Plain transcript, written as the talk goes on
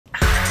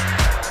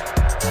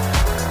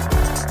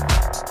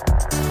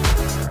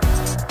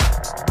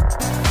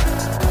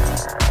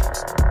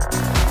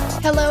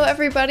Hello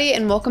everybody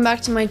and welcome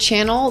back to my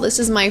channel. This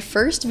is my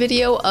first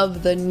video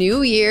of the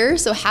new year,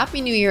 so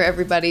happy new year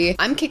everybody.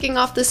 I'm kicking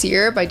off this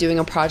year by doing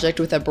a project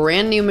with a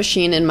brand new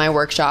machine in my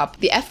workshop,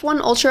 the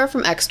F1 Ultra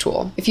from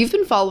xTool. If you've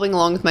been following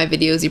along with my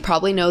videos, you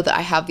probably know that I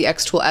have the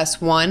xTool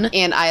S1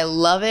 and I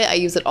love it. I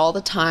use it all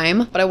the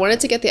time, but I wanted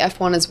to get the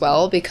F1 as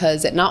well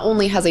because it not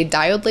only has a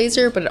diode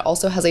laser, but it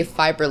also has a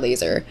fiber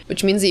laser,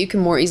 which means that you can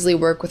more easily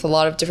work with a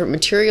lot of different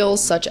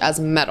materials such as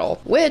metal,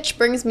 which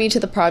brings me to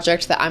the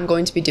project that I'm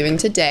going to be doing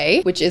today,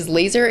 which is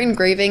laser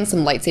engraving some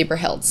lightsaber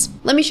hilts.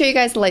 Let me show you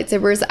guys the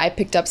lightsabers I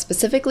picked up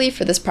specifically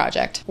for this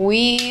project.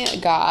 We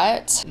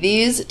got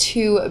these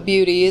two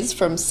beauties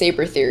from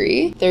Saber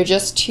Theory. They're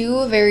just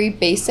two very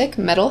basic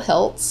metal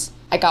hilts.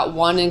 I got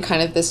one in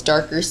kind of this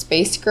darker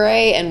space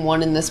gray and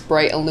one in this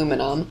bright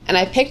aluminum. And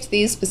I picked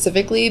these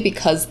specifically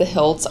because the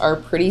hilts are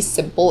pretty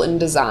simple in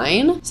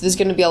design. So there's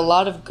going to be a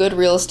lot of good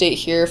real estate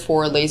here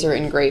for laser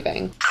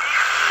engraving.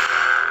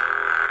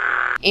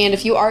 And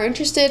if you are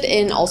interested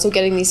in also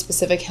getting these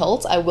specific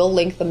hilts, I will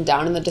link them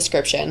down in the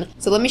description.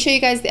 So let me show you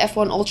guys the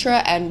F1 Ultra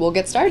and we'll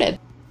get started.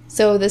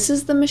 So this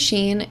is the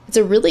machine. It's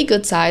a really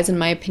good size in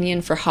my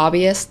opinion for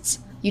hobbyists.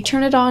 You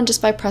turn it on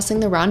just by pressing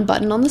the round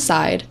button on the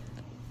side,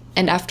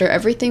 and after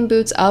everything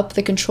boots up,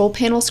 the control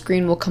panel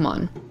screen will come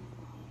on.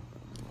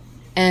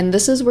 And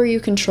this is where you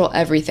control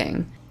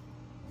everything.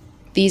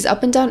 These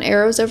up and down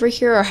arrows over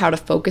here are how to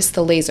focus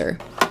the laser.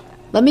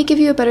 Let me give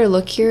you a better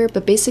look here,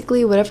 but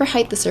basically whatever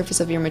height the surface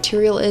of your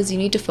material is, you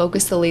need to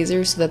focus the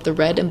laser so that the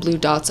red and blue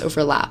dots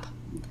overlap.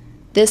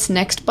 This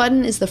next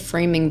button is the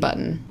framing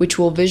button, which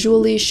will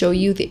visually show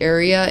you the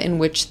area in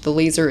which the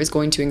laser is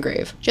going to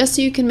engrave, just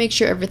so you can make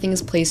sure everything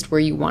is placed where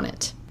you want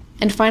it.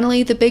 And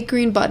finally, the big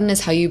green button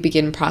is how you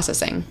begin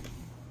processing.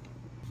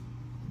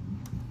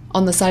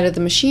 On the side of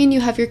the machine,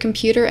 you have your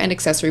computer and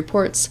accessory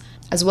ports,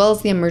 as well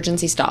as the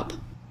emergency stop.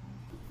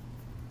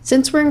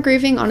 Since we're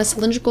engraving on a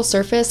cylindrical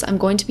surface, I'm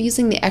going to be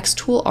using the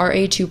xTool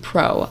RA2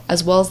 Pro,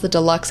 as well as the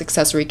Deluxe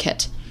accessory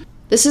kit.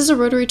 This is a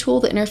rotary tool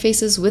that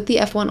interfaces with the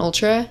F1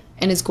 Ultra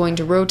and is going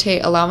to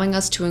rotate, allowing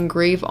us to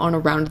engrave on a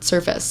rounded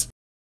surface.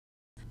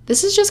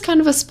 This is just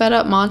kind of a sped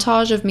up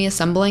montage of me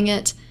assembling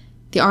it.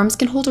 The arms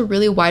can hold a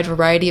really wide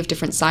variety of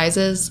different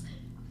sizes,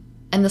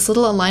 and this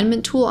little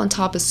alignment tool on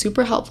top is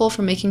super helpful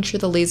for making sure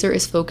the laser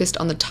is focused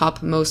on the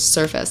topmost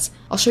surface.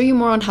 I'll show you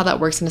more on how that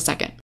works in a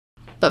second.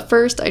 But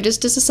first, I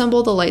just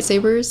disassembled the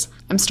lightsabers.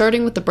 I'm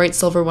starting with the bright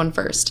silver one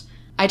first.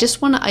 I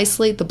just want to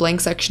isolate the blank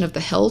section of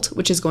the hilt,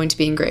 which is going to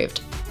be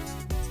engraved.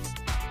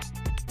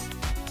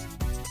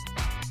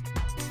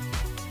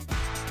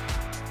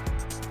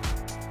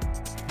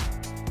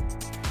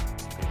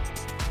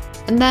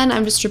 And then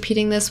I'm just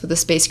repeating this with a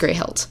space gray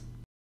hilt.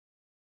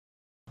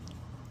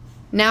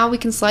 Now we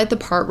can slide the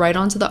part right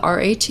onto the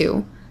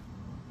RA2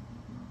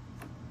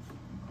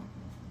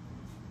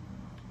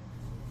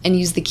 and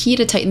use the key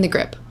to tighten the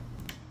grip.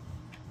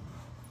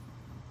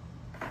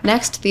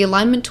 Next, the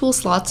alignment tool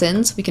slots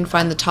in so we can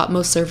find the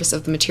topmost surface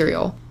of the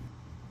material.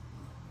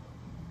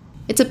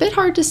 It's a bit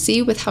hard to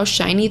see with how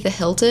shiny the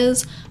hilt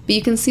is, but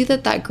you can see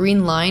that that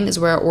green line is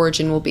where our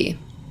origin will be.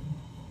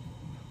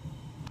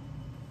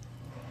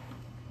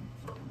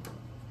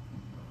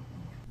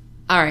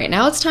 Alright,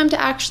 now it's time to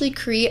actually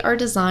create our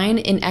design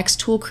in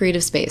xTool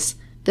Creative Space.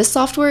 This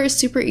software is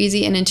super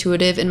easy and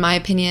intuitive in my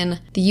opinion.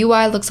 The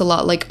UI looks a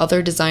lot like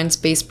other design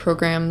space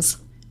programs.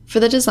 For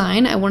the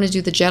design, I want to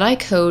do the Jedi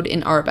code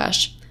in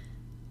Arabesh.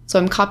 So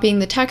I'm copying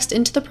the text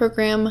into the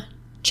program,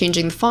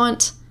 changing the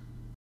font,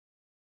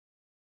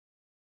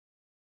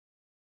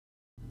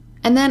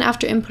 and then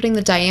after inputting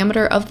the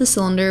diameter of the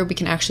cylinder, we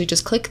can actually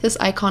just click this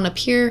icon up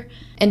here,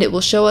 and it will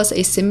show us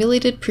a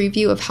simulated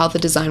preview of how the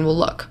design will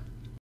look.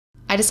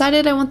 I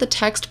decided I want the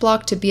text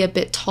block to be a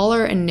bit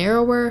taller and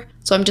narrower,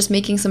 so I'm just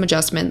making some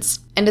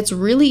adjustments. And it's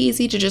really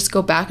easy to just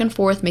go back and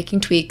forth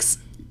making tweaks.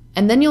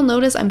 And then you'll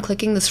notice I'm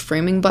clicking this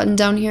framing button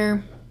down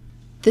here.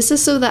 This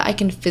is so that I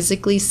can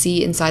physically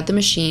see inside the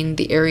machine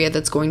the area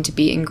that's going to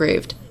be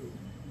engraved.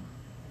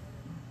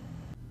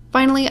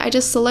 Finally, I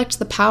just select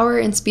the power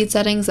and speed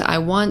settings that I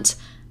want,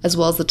 as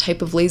well as the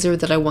type of laser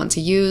that I want to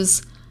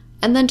use,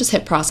 and then just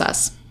hit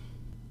process.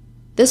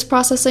 This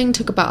processing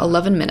took about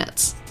 11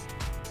 minutes.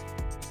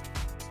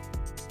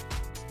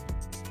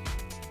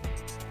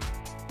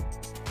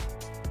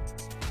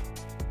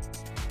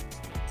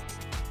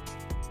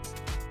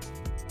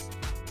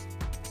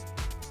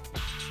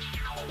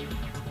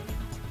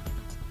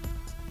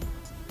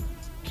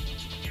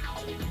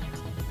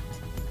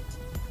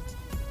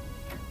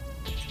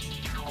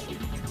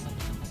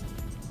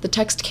 The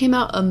text came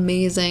out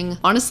amazing,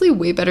 honestly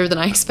way better than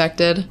I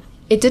expected.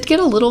 It did get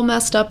a little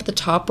messed up at the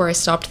top where I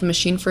stopped the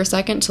machine for a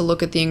second to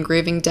look at the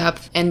engraving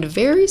depth and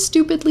very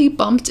stupidly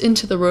bumped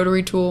into the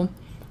rotary tool.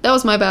 That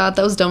was my bad,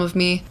 that was dumb of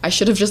me. I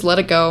should have just let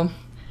it go.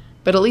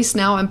 But at least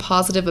now I'm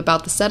positive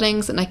about the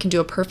settings and I can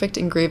do a perfect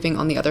engraving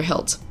on the other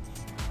hilt.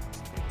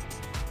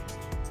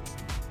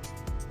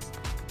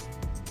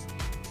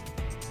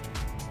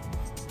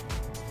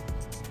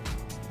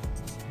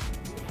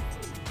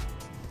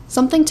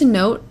 Something to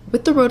note,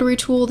 With the rotary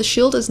tool, the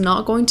shield is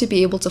not going to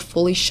be able to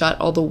fully shut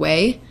all the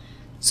way,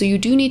 so you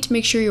do need to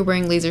make sure you're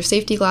wearing laser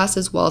safety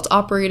glasses while it's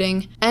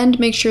operating, and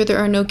make sure there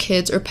are no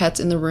kids or pets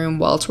in the room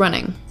while it's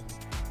running.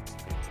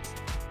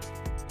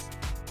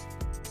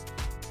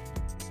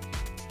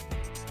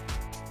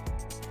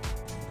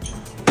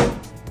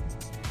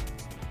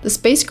 The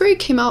space gray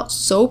came out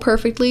so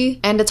perfectly,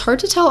 and it's hard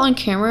to tell on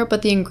camera,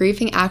 but the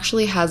engraving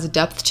actually has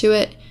depth to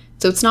it.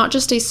 So it's not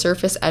just a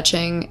surface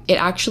etching, it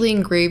actually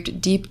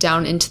engraved deep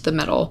down into the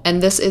metal,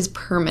 and this is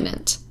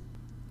permanent.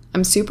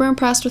 I'm super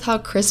impressed with how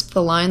crisp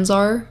the lines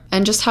are,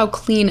 and just how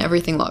clean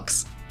everything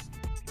looks.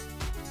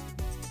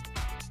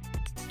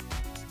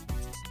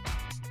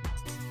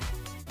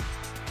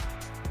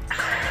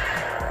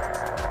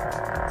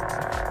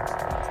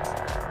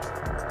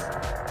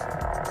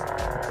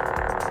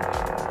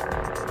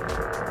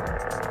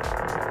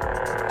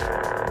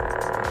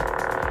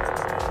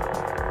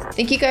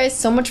 Thank you guys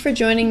so much for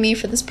joining me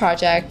for this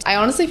project. I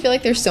honestly feel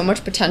like there's so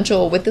much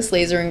potential with this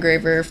laser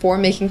engraver for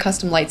making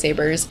custom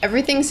lightsabers.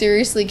 Everything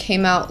seriously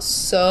came out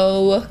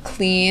so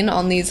clean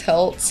on these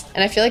hilts,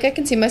 and I feel like I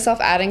can see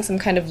myself adding some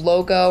kind of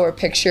logo or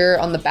picture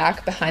on the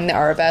back behind the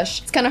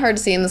Arabesh. It's kind of hard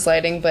to see in this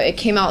lighting, but it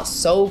came out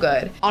so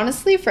good.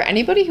 Honestly, for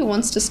anybody who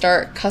wants to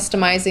start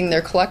customizing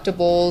their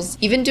collectibles,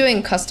 even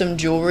doing custom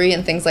jewelry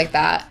and things like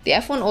that, the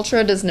F1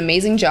 Ultra does an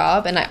amazing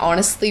job, and I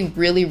honestly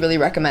really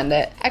recommend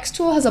it.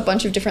 xTool has a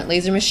bunch of different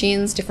laser machines,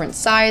 different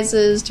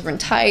sizes,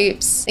 different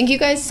types. Thank you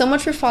guys so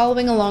much for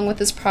following along with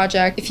this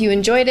project. If you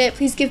enjoyed it,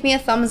 please give me a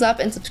thumbs up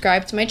and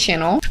subscribe to my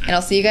channel, and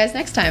I'll see you guys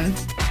next time.